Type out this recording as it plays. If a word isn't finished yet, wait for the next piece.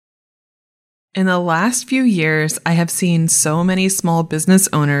In the last few years, I have seen so many small business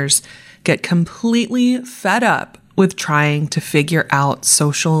owners get completely fed up with trying to figure out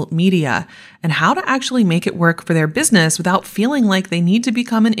social media and how to actually make it work for their business without feeling like they need to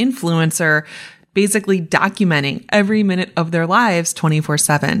become an influencer, basically documenting every minute of their lives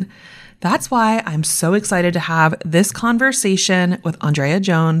 24/7. That's why I'm so excited to have this conversation with Andréa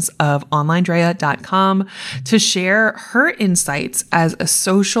Jones of OnlineDrea.com to share her insights as a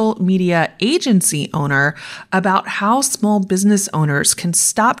social media agency owner about how small business owners can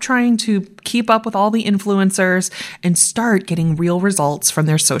stop trying to keep up with all the influencers and start getting real results from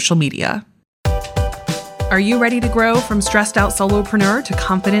their social media. Are you ready to grow from stressed out solopreneur to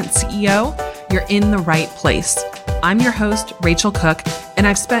confident CEO? You're in the right place. I'm your host, Rachel Cook, and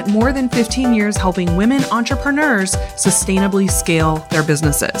I've spent more than 15 years helping women entrepreneurs sustainably scale their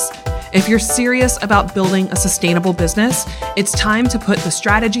businesses. If you're serious about building a sustainable business, it's time to put the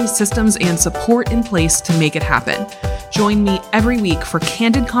strategy, systems, and support in place to make it happen. Join me every week for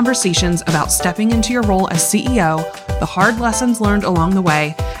candid conversations about stepping into your role as CEO, the hard lessons learned along the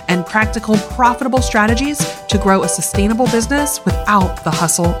way, and practical, profitable strategies to grow a sustainable business without the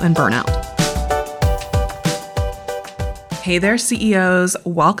hustle and burnout. Hey there, CEOs.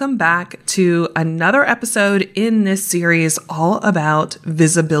 Welcome back to another episode in this series all about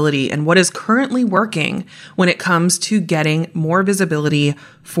visibility and what is currently working when it comes to getting more visibility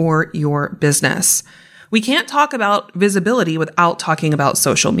for your business. We can't talk about visibility without talking about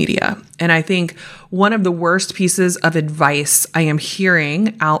social media. And I think one of the worst pieces of advice I am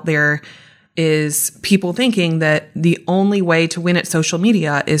hearing out there is people thinking that the only way to win at social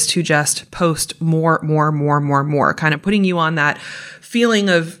media is to just post more, kind of putting you on that feeling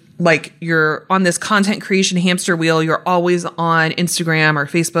of like you're on this content creation hamster wheel. You're always on Instagram or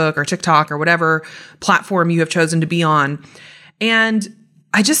Facebook or TikTok or whatever platform you have chosen to be on. And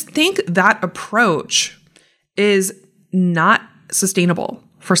I just think that approach is not sustainable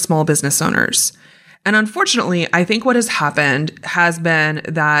for small business owners. And unfortunately, I think what has happened has been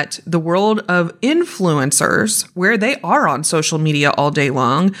that the world of influencers, where they are on social media all day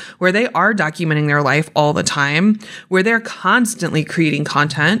long, where they are documenting their life all the time, where they're constantly creating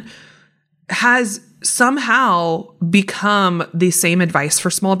content, has somehow become the same advice for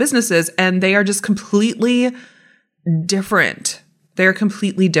small businesses. And they are just completely different. They're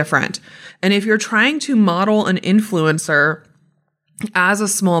completely different. And if you're trying to model an influencer as a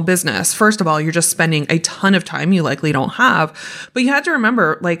small business, first of all, you're just spending a ton of time you likely don't have. But you have to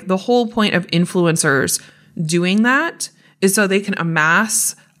remember, like, the whole point of influencers doing that is so they can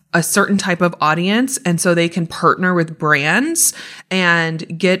amass a certain type of audience, and so they can partner with brands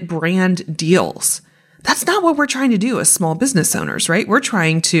and get brand deals. That's not what we're trying to do as small business owners, right? We're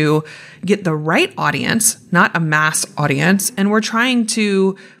trying to get the right audience, not a mass audience, and we're trying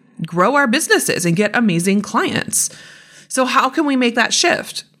to grow our businesses and get amazing clients. So how can we make that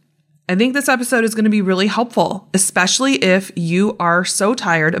shift? I think this episode is going to be really helpful, especially if you are so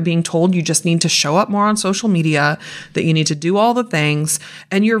tired of being told you just need to show up more on social media, that you need to do all the things,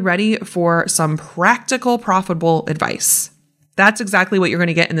 and you're ready for some practical, profitable advice. That's exactly what you're going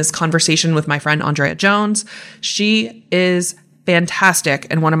to get in this conversation with my friend Andréa Jones. She is fantastic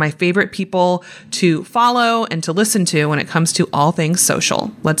and one of my favorite people to follow and to listen to when it comes to all things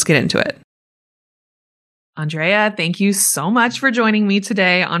social. Let's get into it. Andréa, thank you so much for joining me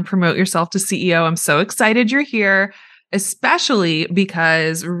today on Promote Yourself to CEO. I'm so excited you're here, especially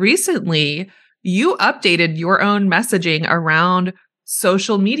because recently you updated your own messaging around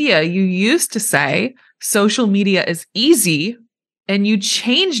social media. You used to say social media is easy, and you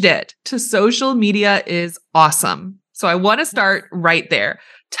changed it to social media is awesome. So I want to start right there.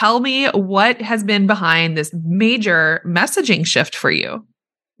 Tell me what has been behind this major messaging shift for you.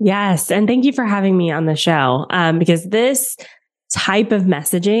 Yes. And thank you for having me on the show, because this type of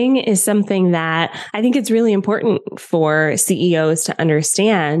messaging is something that I think it's really important for CEOs to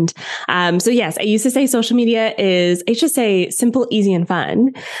understand. So yes, I used to say social media is, I should say, simple, easy, and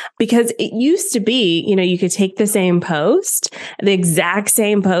fun, because it used to be, you could take the same post, the exact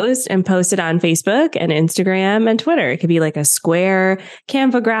same post, and post it on Facebook and Instagram and Twitter. It could be like a square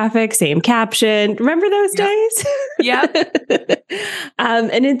Canva graphic, same caption. Remember those days? Yeah.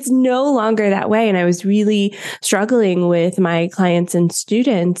 And it's no longer that way. And I was really struggling with my clients and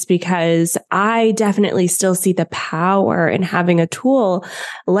students, because I definitely still see the power in having a tool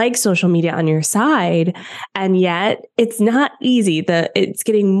like social media on your side. And yet it's not easy. It's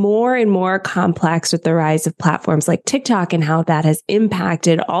getting more and more complex with the rise of platforms like TikTok and how that has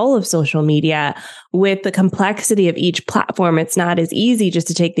impacted all of social media. With the complexity of each platform, it's not as easy just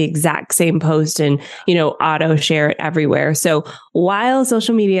to take the exact same post and, auto share it everywhere. So while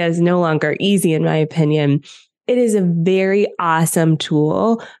social media is no longer easy, in my opinion, it is a very awesome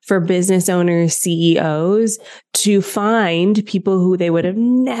tool for business owners, CEOs to find people who they would have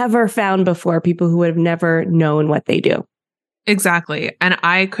never found before, people who would have never known what they do. Exactly. And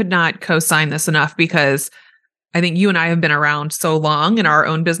I could not co-sign this enough, because I think you and I have been around so long in our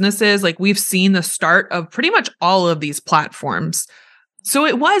own businesses. Like, we've seen the start of pretty much all of these platforms. So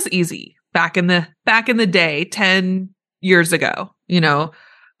it was easy back in the day, 10 years ago,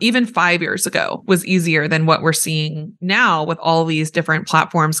 even 5 years ago was easier than what we're seeing now with all these different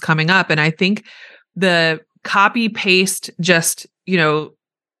platforms coming up. And I think the copy paste, just,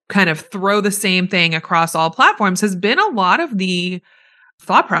 kind of throw the same thing across all platforms has been a lot of the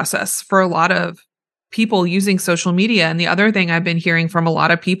thought process for a lot of people using social media. And the other thing I've been hearing from a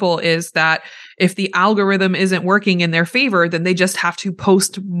lot of people is that if the algorithm isn't working in their favor, then they just have to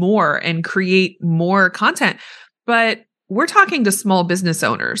post more and create more content. But we're talking to small business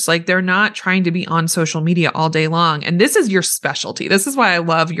owners. Like, they're not trying to be on social media all day long. And this is your specialty. This is why I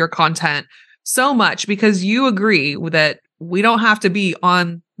love your content so much, because you agree that we don't have to be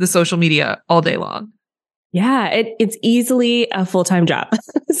on the social media all day long. Yeah, it's easily a full-time job.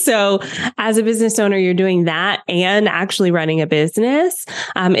 So as a business owner, you're doing that and actually running a business.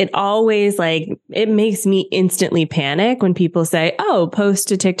 It always it makes me instantly panic when people say, oh, post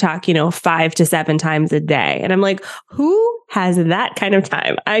to TikTok, 5 to 7 times a day. And I'm like, who has that kind of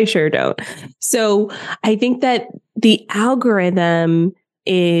time? I sure don't. So I think that the algorithm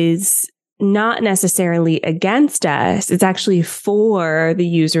is not necessarily against us. It's actually for the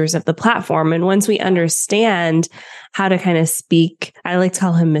users of the platform. And once we understand how to kind of speak, I like to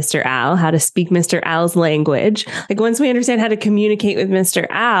call him Mr. Al, how to speak Mr. Al's language. Like, once we understand how to communicate with Mr.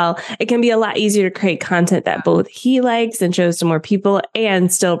 Al, it can be a lot easier to create content that both he likes and shows to more people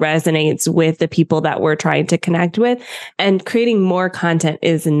and still resonates with the people that we're trying to connect with. And creating more content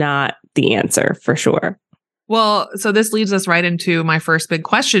is not the answer, for sure. Well, so this leads us right into my first big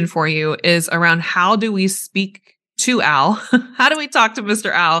question for you, is around how do we speak to Al? How do we talk to Mr.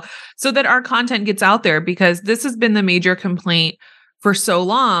 Al so that our content gets out there? Because this has been the major complaint for so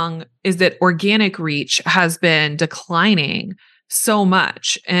long, is that organic reach has been declining so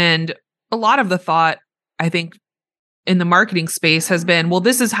much. And a lot of the thought, I think, in the marketing space has been, well,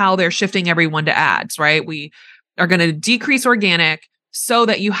 this is how they're shifting everyone to ads, right? We are going to decrease organic so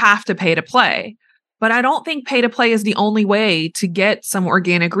that you have to pay to play. But I don't think pay to play is the only way to get some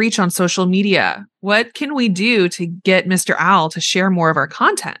organic reach on social media. What can we do to get Mr. Al to share more of our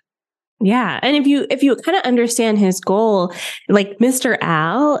content? Yeah. And if you kind of understand his goal, like, Mr.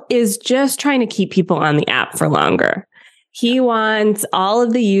 Al is just trying to keep people on the app for longer. He wants all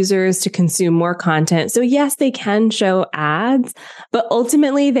of the users to consume more content. So yes, they can show ads, but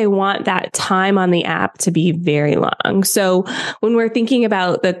ultimately they want that time on the app to be very long. So when we're thinking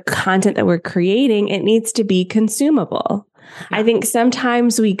about the content that we're creating, it needs to be consumable. Yeah. I think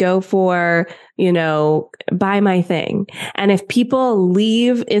sometimes we go for, buy my thing. And if people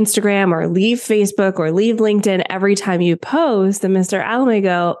leave Instagram or leave Facebook or leave LinkedIn every time you post, then Mr. Al may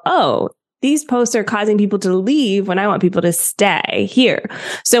go, oh, these posts are causing people to leave when I want people to stay here.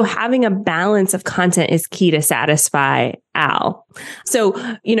 So having a balance of content is key to satisfy Al. So,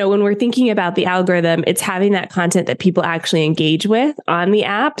 when we're thinking about the algorithm, it's having that content that people actually engage with on the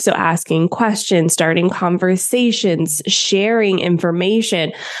app. So asking questions, starting conversations, sharing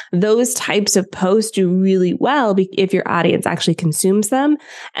information, those types of posts do really well if your audience actually consumes them.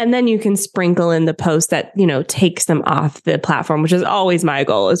 And then you can sprinkle in the post that, takes them off the platform, which is always my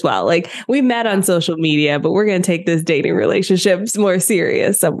goal as well. Like, we met on social media, but we're going to take this dating relationships more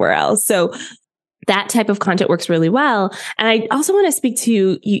serious somewhere else. So that type of content works really well. And I also want to speak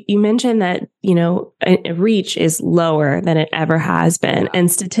to, you mentioned that, reach is lower than it ever has been.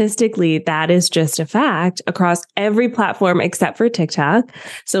 And statistically, that is just a fact across every platform except for TikTok.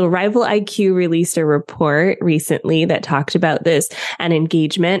 So Rival IQ released a report recently that talked about this and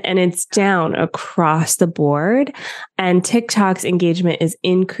engagement, and it's down across the board. And TikTok's engagement is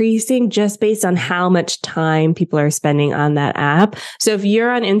increasing just based on how much time people are spending on that app. So if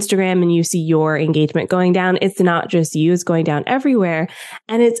you're on Instagram and you see your engagement going down, it's not just you, it's going down everywhere.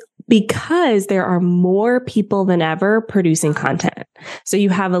 And it's because there are more people than ever producing content. So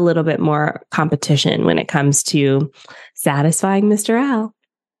you have a little bit more competition when it comes to satisfying Mr. Al.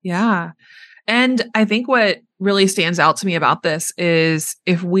 Yeah. And I think what really stands out to me about this is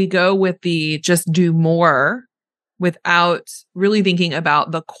if we go with the just do more without really thinking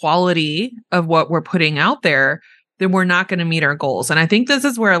about the quality of what we're putting out there, then we're not going to meet our goals. And I think this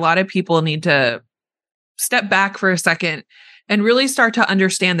is where a lot of people need to step back for a second and really start to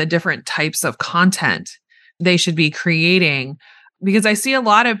understand the different types of content they should be creating. Because I see a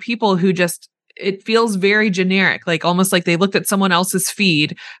lot of people who just, it feels very generic, like almost like they looked at someone else's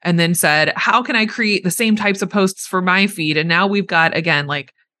feed and then said, how can I create the same types of posts for my feed? And now we've got, again,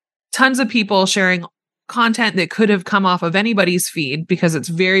 like tons of people sharing content that could have come off of anybody's feed because it's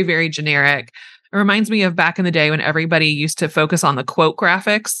very, very generic. It reminds me of back in the day when everybody used to focus on the quote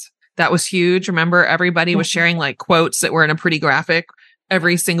graphics. That was huge. Remember, everybody was sharing like quotes that were in a pretty graphic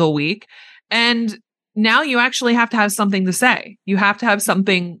every single week. And now you actually have to have something to say. You have to have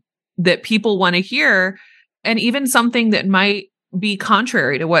something that people want to hear, and even something that might be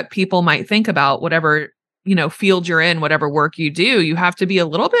contrary to what people might think about whatever, field you're in, whatever work you do. You have to be a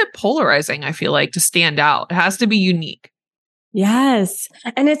little bit polarizing, I feel like, to stand out. It has to be unique. Yes.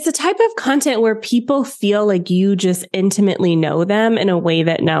 And it's the type of content where people feel like you just intimately know them in a way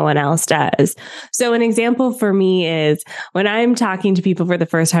that no one else does. So an example for me is when I'm talking to people for the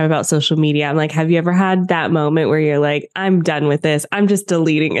first time about social media, I'm like, have you ever had that moment where you're like, I'm done with this. I'm just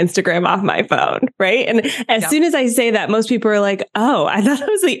deleting Instagram off my phone. Right. And as soon as I say that, most people are like, oh, I thought I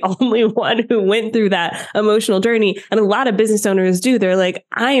was the only one who went through that emotional journey. And a lot of business owners do. They're like,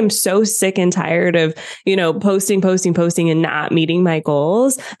 I am so sick and tired of, posting and not meeting my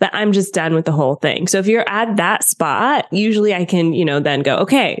goals that I'm just done with the whole thing. So if you're at that spot, usually I can, then go,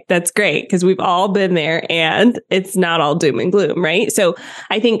 okay, that's great, because we've all been there and it's not all doom and gloom, right? So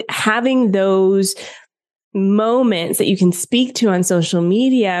I think having those moments that you can speak to on social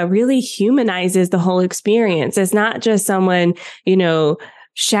media really humanizes the whole experience. It's not just someone,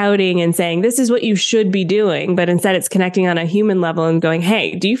 shouting and saying, this is what you should be doing, but instead it's connecting on a human level and going,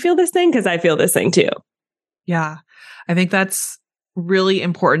 hey, do you feel this thing? Because I feel this thing too. Yeah. I think that's really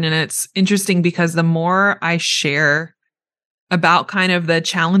important. And it's interesting because the more I share about kind of the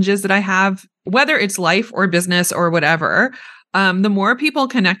challenges that I have, whether it's life or business or whatever, the more people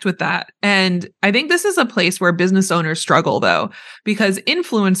connect with that. And I think this is a place where business owners struggle, though, because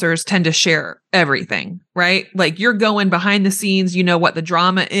influencers tend to share everything, right? Like you're going behind the scenes, what the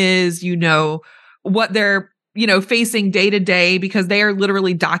drama is, what they're, facing day to day, because they are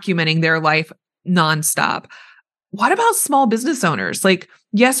literally documenting their life nonstop. What about small business owners? Like,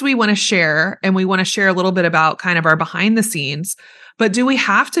 yes, we want to share, and we want to share a little bit about kind of our behind the scenes, but do we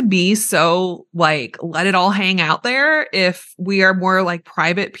have to be so like, let it all hang out there if we are more like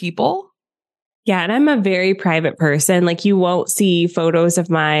private people? Yeah. And I'm a very private person. Like you won't see photos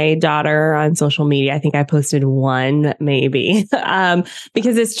of my daughter on social media. I think I posted one maybe,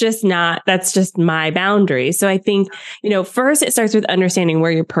 because that's just my boundary. So I think, first it starts with understanding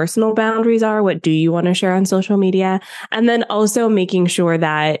where your personal boundaries are. What do you want to share on social media? And then also making sure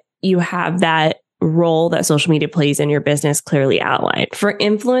that you have that role that social media plays in your business clearly outlined. For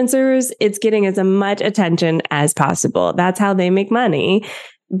influencers, it's getting as much attention as possible. That's how they make money.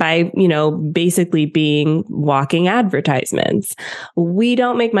 By, basically being walking advertisements. We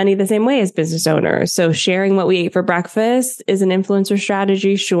don't make money the same way as business owners. So sharing what we ate for breakfast is an influencer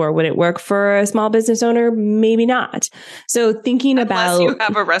strategy. Sure. Would it work for a small business owner? Maybe not. So thinking Unless you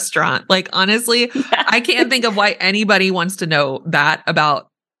have a restaurant, like honestly, I can't think of why anybody wants to know that about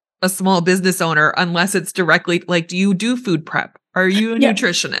a small business owner unless it's directly like, do you do food prep? Are you a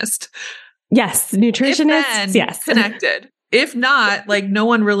nutritionist? Yes. Nutritionists. Yes. Connected. If not, like no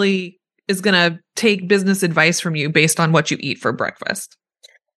one really is going to take business advice from you based on what you eat for breakfast.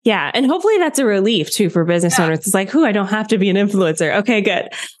 Yeah. And hopefully that's a relief too for business owners. It's like, I don't have to be an influencer. Okay, good.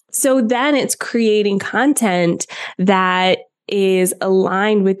 So then it's creating content that is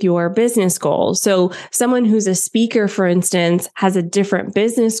aligned with your business goals. So someone who's a speaker, for instance, has a different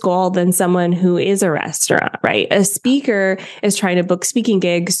business goal than someone who is a restaurant, right? A speaker is trying to book speaking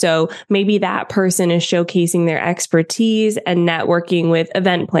gigs. So maybe that person is showcasing their expertise and networking with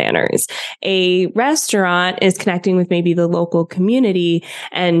event planners. A restaurant is connecting with maybe the local community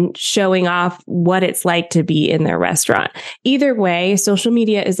and showing off what it's like to be in their restaurant. Either way, social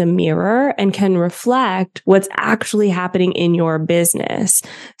media is a mirror and can reflect what's actually happening in your your business.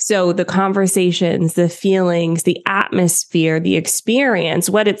 So the conversations, the feelings, the atmosphere, the experience,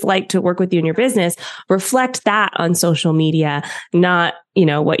 what it's like to work with you in your business, reflect that on social media, not,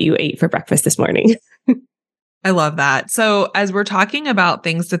 what you ate for breakfast this morning. I love that. So as we're talking about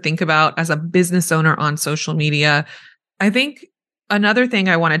things to think about as a business owner on social media, I think another thing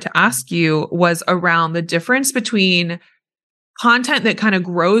I wanted to ask you was around the difference between content that kind of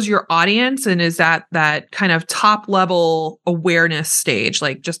grows your audience and is at that kind of top level awareness stage,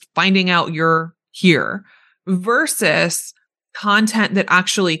 like just finding out you're here, versus content that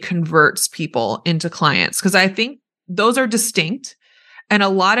actually converts people into clients. Because I think those are distinct. And a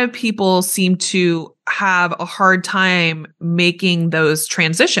lot of people seem to have a hard time making those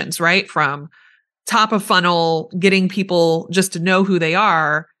transitions, right? From top of funnel, getting people just to know who they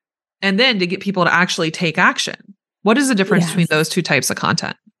are, and then to get people to actually take action. What is the difference between those two types of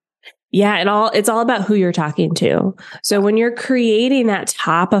content? Yeah, it's all about who you're talking to. So when you're creating that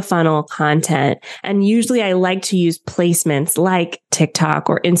top of funnel content, and usually I like to use placements like TikTok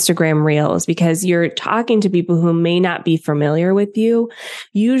or Instagram Reels because you're talking to people who may not be familiar with you.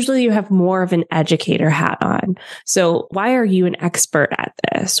 Usually you have more of an educator hat on. So why are you an expert at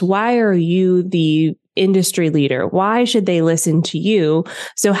this? Why are you the industry leader? Why should they listen to you?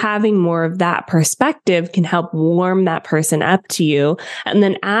 So having more of that perspective can help warm that person up to you. And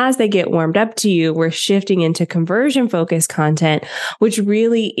then as they get warmed up to you, we're shifting into conversion focused content, which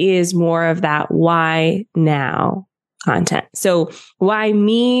really is more of that why now content. So why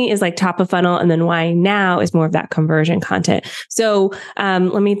me is like top of funnel, and then why now is more of that conversion content. So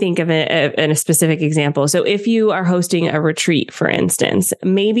let me think of it in a specific example. So if you are hosting a retreat, for instance,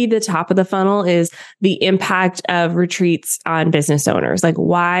 maybe the top of the funnel is the impact of retreats on business owners. Like,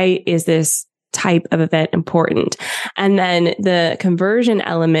 why is this type of event important? And then the conversion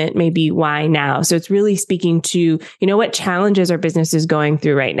element may be why now. So it's really speaking to, what challenges our business is going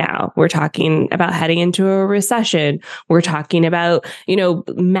through right now. We're talking about heading into a recession. We're talking about,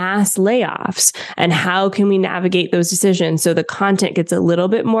 mass layoffs and how can we navigate those decisions. So the content gets a little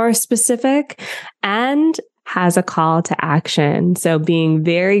bit more specific and has a call to action. So being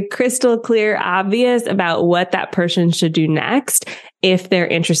very crystal clear, obvious about what that person should do next if they're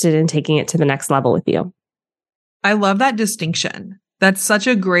interested in taking it to the next level with you. I love that distinction. That's such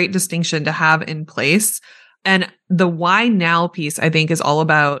a great distinction to have in place. And the why now piece, I think, is all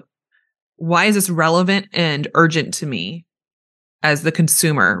about why is this relevant and urgent to me as the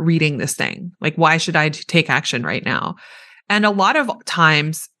consumer reading this thing? Like, why should I take action right now? And a lot of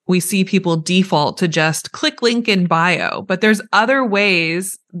times we see people default to just click link in bio, but there's other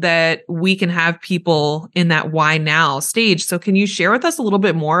ways that we can have people in that why now stage. So can you share with us a little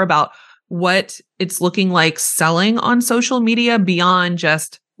bit more about what it's looking like selling on social media beyond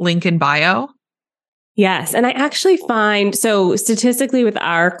just link in bio? Yes. And I actually find, so statistically with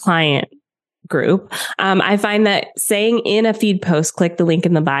our client group, I find that saying in a feed post, click the link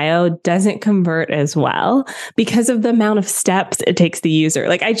in the bio doesn't convert as well because of the amount of steps it takes the user.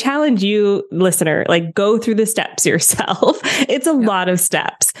 Like, I challenge you, listener, like, go through the steps yourself. It's a lot of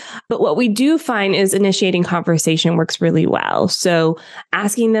steps. But what we do find is initiating conversation works really well. So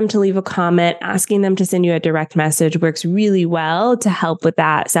asking them to leave a comment, asking them to send you a direct message works really well to help with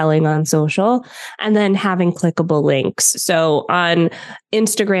that selling on social. And then having clickable links. So on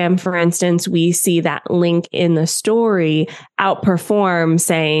Instagram, for instance, we see that link in the story outperform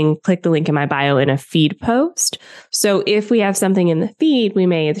saying, click the link in my bio in a feed post. So if we have something in the feed, we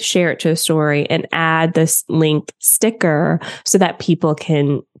may share it to a story and add this link sticker so that people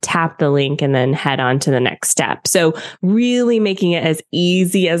can tap the link and then head on to the next step. So really making it as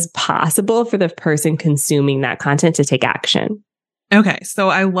easy as possible for the person consuming that content to take action. Okay. So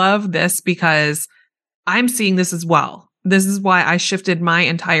I love this because I'm seeing this as well. This is why I shifted my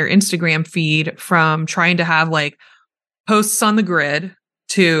entire Instagram feed from trying to have like posts on the grid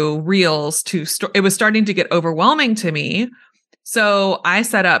to reels to it was starting to get overwhelming to me. So I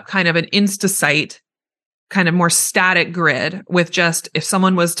set up kind of an Insta site, kind of more static grid with just if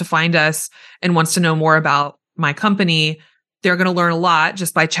someone was to find us and wants to know more about my company, they're going to learn a lot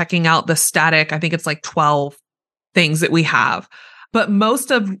just by checking out the static. I think it's like 12 things that we have. But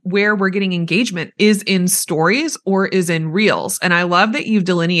most of where we're getting engagement is in stories or is in reels. And I love that you've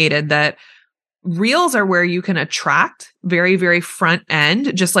delineated that reels are where you can attract very, very front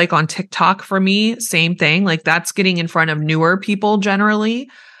end, just like on TikTok for me, same thing. Like that's getting in front of newer people generally.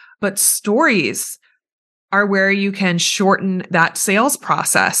 But stories are where you can shorten that sales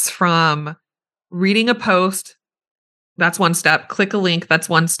process from reading a post. That's one step. Click a link. That's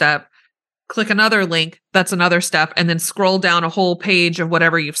one step. Click another link, that's another step, and then scroll down a whole page of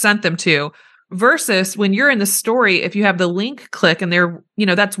whatever you've sent them to versus when you're in the story, if you have the link click and they're,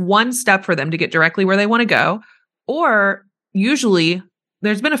 that's one step for them to get directly where they want to go. Or usually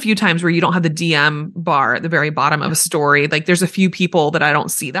there's been a few times where you don't have the DM bar at the very bottom of a story. Like there's a few people that I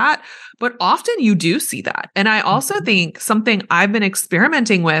don't see that, but often you do see that. And I also think something I've been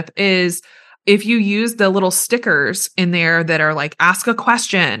experimenting with is if you use the little stickers in there that are like, ask a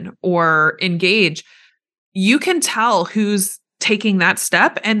question or engage, you can tell who's taking that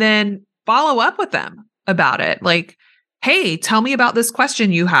step and then follow up with them about it. Like, hey, tell me about this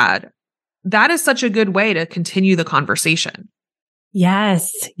question you had. That is such a good way to continue the conversation.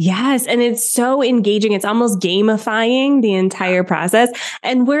 Yes. Yes. And it's so engaging. It's almost gamifying the entire process.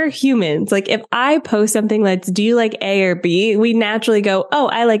 And we're humans. Like if I post something that's, do you like A or B? We naturally go, oh,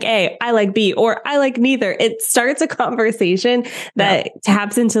 I like A, I like B, or I like neither. It starts a conversation that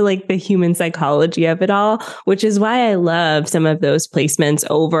taps into like the human psychology of it all, which is why I love some of those placements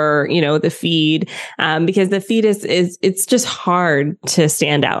over, the feed, because the feed it's just hard to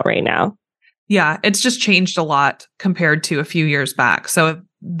stand out right now. Yeah, it's just changed a lot compared to a few years back. So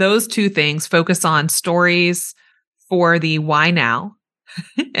those two things, focus on stories for the why now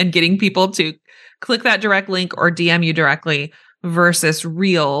and getting people to click that direct link or DM you directly versus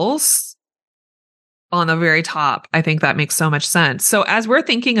reels on the very top. I think that makes so much sense. So as we're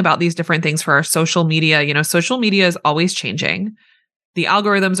thinking about these different things for our social media, social media is always changing. The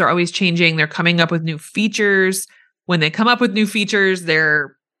algorithms are always changing. They're coming up with new features. When they come up with new features,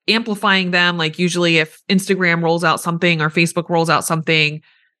 they're amplifying them. Like usually if Instagram rolls out something or Facebook rolls out something,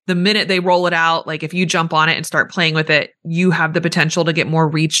 the minute they roll it out, like if you jump on it and start playing with it, you have the potential to get more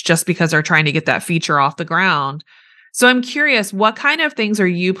reach just because they're trying to get that feature off the ground. So I'm curious, what kind of things are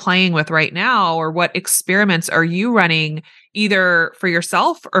you playing with right now, or what experiments are you running either for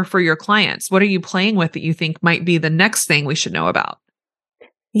yourself or for your clients? What are you playing with that you think might be the next thing we should know about?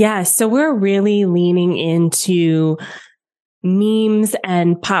 Yeah. So we're really leaning into memes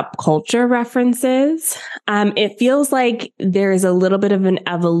and pop culture references. It feels like there is a little bit of an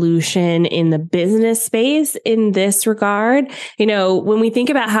evolution in the business space in this regard. When we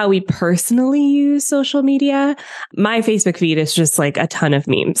think about how we personally use social media, my Facebook feed is just like a ton of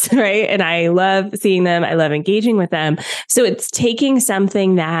memes, right? And I love seeing them. I love engaging with them. So it's taking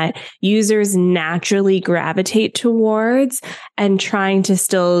something that users naturally gravitate towards and trying to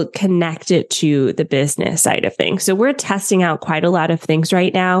still connect it to the business side of things. So we're testing out quite a lot of things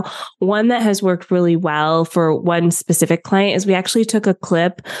right now. One that has worked really well for one specific client is we actually took a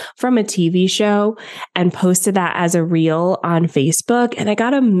clip from a TV show and posted that as a reel on Facebook, and I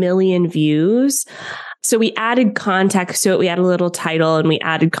got 1 million views. So we added context to it. We added a little title and we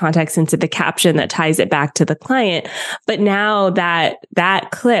added context into the caption that ties it back to the client. But now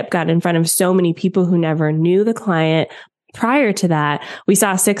that clip got in front of so many people who never knew the client. Prior to that, we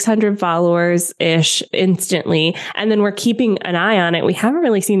saw 600 followers-ish instantly, and then we're keeping an eye on it. We haven't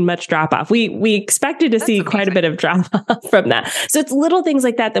really seen much drop-off. We expected to see quite a bit of drop-off from that. So it's little things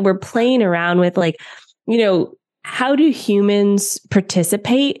like that we're playing around with, like, how do humans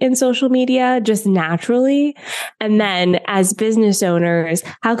participate in social media just naturally? And then as business owners,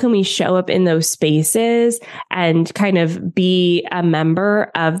 how can we show up in those spaces and kind of be a member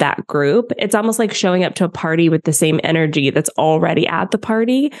of that group? It's almost like showing up to a party with the same energy that's already at the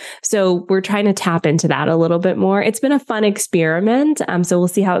party. So we're trying to tap into that a little bit more. It's been a fun experiment. So we'll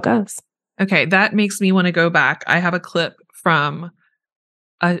see how it goes. Okay. That makes me want to go back. I have a clip from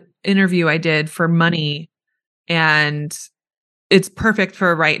an interview I did for Money, and it's perfect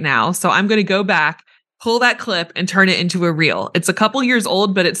for right now. So I'm going to go back, pull that clip and turn it into a reel. It's a couple years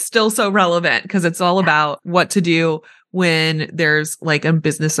old, but it's still so relevant because it's all about what to do when there's like a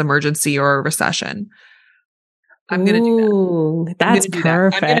business emergency or a recession. I'm going to do that. That's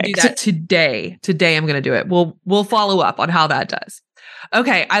perfect. I'm going to do that today. Today, I'm going to do it. We'll follow up on how that does.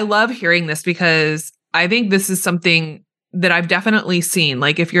 Okay. I love hearing this because I think this is something that I've definitely seen.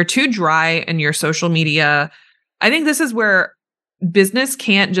 Like if you're too dry in your social media, I think this is where business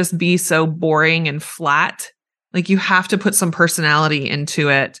can't just be so boring and flat. Like you have to put some personality into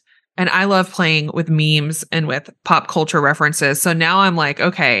it. And I love playing with memes and with pop culture references. So now I'm like,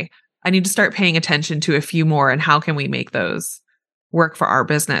 okay, I need to start paying attention to a few more, and how can we make those work for our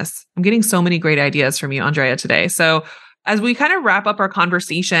business? I'm getting so many great ideas from you, Andréa, today. So as we kind of wrap up our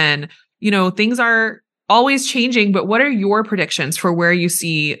conversation, things are always changing, but what are your predictions for where you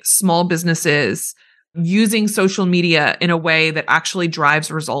see small businesses using social media in a way that actually drives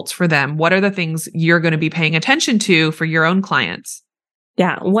results for them? What are the things you're going to be paying attention to for your own clients?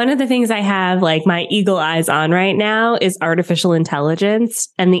 Yeah. One of the things I have like my eagle eyes on right now is artificial intelligence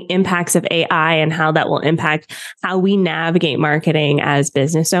and the impacts of AI and how that will impact how we navigate marketing as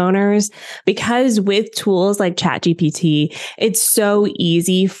business owners. Because with tools like ChatGPT, it's so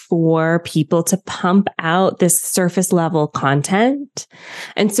easy for people to pump out this surface level content.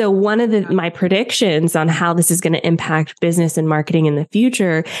 And so one of my predictions on how this is going to impact business and marketing in the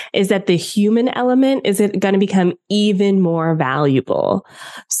future is that the human element is going to become even more valuable.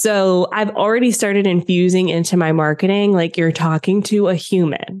 So I've already started infusing into my marketing, like you're talking to a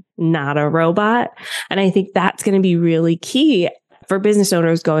human, not a robot. And I think that's going to be really key for business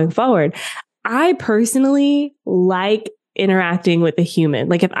owners going forward. I personally like interacting with a human.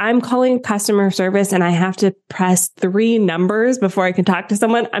 Like if I'm calling customer service and I have to press 3 numbers before I can talk to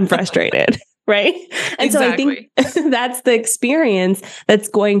someone, I'm frustrated. Right. And exactly. So I think that's the experience that's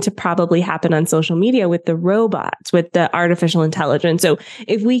going to probably happen on social media with the robots, with the artificial intelligence. So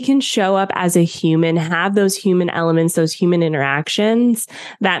if we can show up as a human, have those human elements, those human interactions,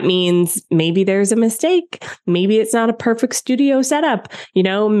 that means maybe there's a mistake. Maybe it's not a perfect studio setup.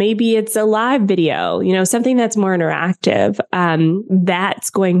 Maybe it's a live video, something that's more interactive. That's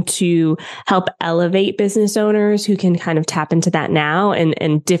going to help elevate business owners who can kind of tap into that now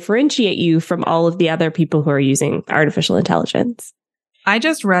and differentiate you from all of the other people who are using artificial intelligence. I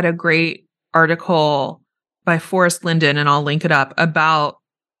just read a great article by Forrest Linden, and I'll link it up, about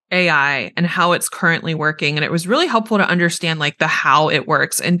AI and how it's currently working. And it was really helpful to understand like the how it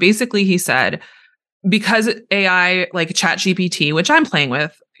works. And basically he said, because AI like ChatGPT, which I'm playing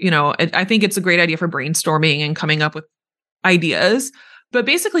with, I think it's a great idea for brainstorming and coming up with ideas. But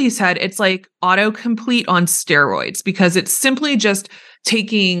basically he said it's like autocomplete on steroids, because it's simply just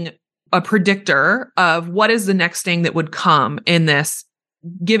taking a predictor of what is the next thing that would come in this,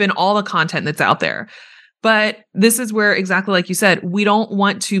 given all the content that's out there. But this is where, exactly like you said, we don't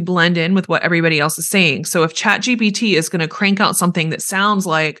want to blend in with what everybody else is saying. So if ChatGPT is going to crank out something that sounds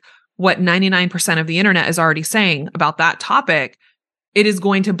like what 99% of the internet is already saying about that topic, it is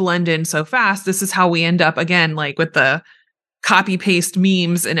going to blend in so fast. This is how we end up, again, like with the copy paste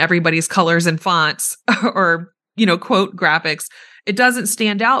memes and everybody's colors and fonts or, quote graphics. It doesn't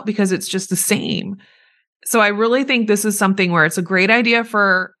stand out because it's just the same. So I really think this is something where it's a great idea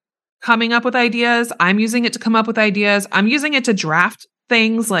for coming up with ideas. I'm using it to come up with ideas. I'm using it to draft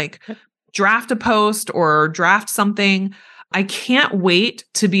things, like draft a post or draft something. I can't wait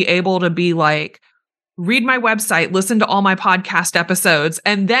to be able to be like, read my website, listen to all my podcast episodes,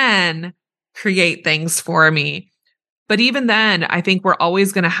 and then create things for me. But even then, I think we're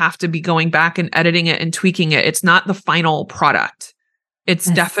always going to have to be going back and editing it and tweaking it. It's not the final product. It's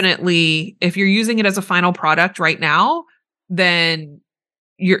definitely, if you're using it as a final product right now, then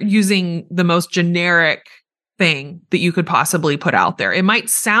you're using the most generic thing that you could possibly put out there. It might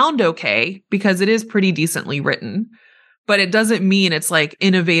sound okay because it is pretty decently written, but it doesn't mean it's like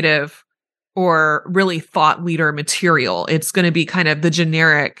innovative or really thought leader material. It's going to be kind of the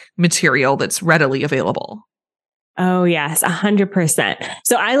generic material that's readily available. Oh, yes, 100%.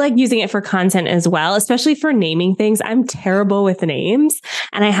 So I like using it for content as well, especially for naming things. I'm terrible with names.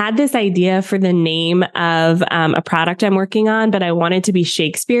 And I had this idea for the name of a product I'm working on, but I wanted to be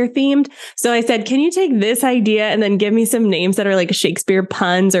Shakespeare themed. So I said, can you take this idea and then give me some names that are like Shakespeare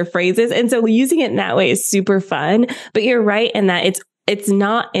puns or phrases? And so using it in that way is super fun. But you're right in that it's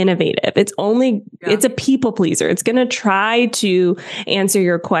not innovative. It's a people pleaser. It's going to try to answer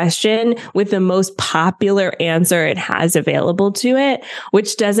your question with the most popular answer it has available to it,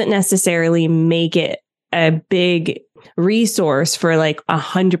 which doesn't necessarily make it a big resource for like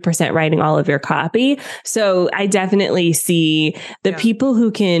 100% writing all of your copy. So I definitely see the people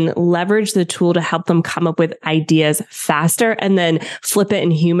who can leverage the tool to help them come up with ideas faster and then flip it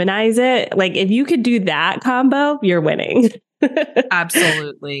and humanize it. Like if you could do that combo, you're winning.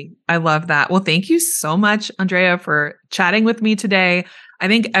 Absolutely. I love that. Well, thank you so much, Andrea, for chatting with me today. I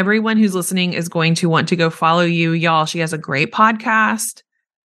think everyone who's listening is going to want to go follow you. Y'all, she has a great podcast.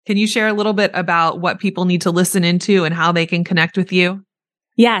 Can you share a little bit about what people need to listen into and how they can connect with you?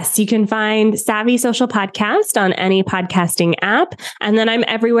 Yes, you can find Savvy Social Podcast on any podcasting app. And then I'm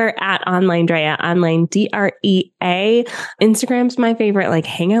everywhere at Online Drea, online DREA. Instagram's my favorite like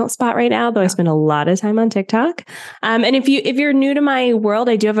hangout spot right now, though I spend a lot of time on TikTok. And if you're new to my world,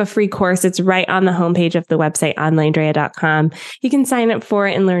 I do have a free course. It's right on the homepage of the website, onlinedrea.com. You can sign up for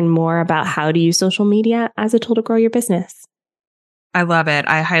it and learn more about how to use social media as a tool to grow your business. I love it.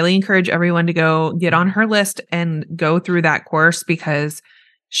 I highly encourage everyone to go get on her list and go through that course because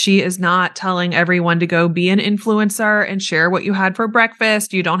She is not telling everyone to go be an influencer and share what you had for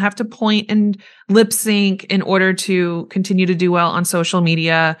breakfast. You don't have to point and lip sync in order to continue to do well on social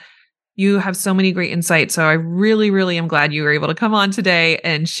media. You have so many great insights. So I really, really am glad you were able to come on today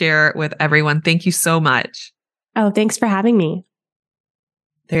and share with everyone. Thank you so much. Oh, thanks for having me.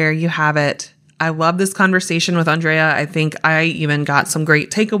 There you have it. I love this conversation with Andréa. I think I even got some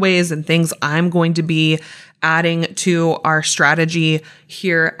great takeaways and things I'm going to be adding to our strategy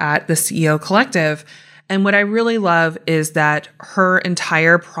here at the CEO Collective. And what I really love is that her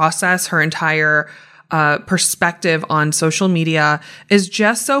entire process, her entire perspective on social media is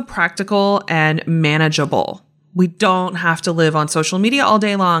just so practical and manageable. We don't have to live on social media all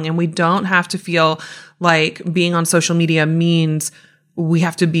day long, and we don't have to feel like being on social media means we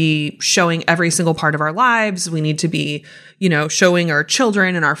have to be showing every single part of our lives. We need to be, showing our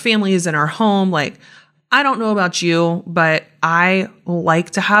children and our families and our home. Like, I don't know about you, but I like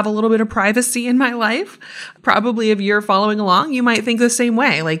to have a little bit of privacy in my life. Probably if you're following along, you might think the same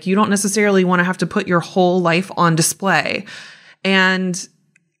way. Like, you don't necessarily want to have to put your whole life on display. And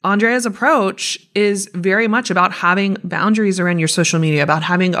Andréa's approach is very much about having boundaries around your social media, about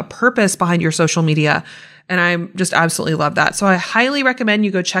having a purpose behind your social media. And I just absolutely love that. So I highly recommend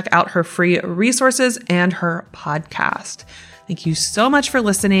you go check out her free resources and her podcast. Thank you so much for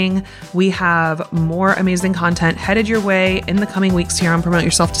listening. We have more amazing content headed your way in the coming weeks here on Promote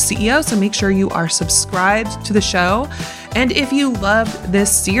Yourself to CEO. So make sure you are subscribed to the show. And if you loved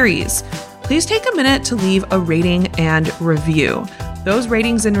this series, please take a minute to leave a rating and review. Those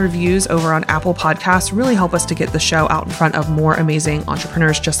ratings and reviews over on Apple Podcasts really help us to get the show out in front of more amazing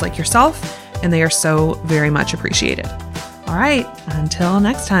entrepreneurs just like yourself, and they are so very much appreciated. All right, until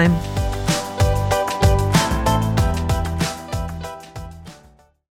next time.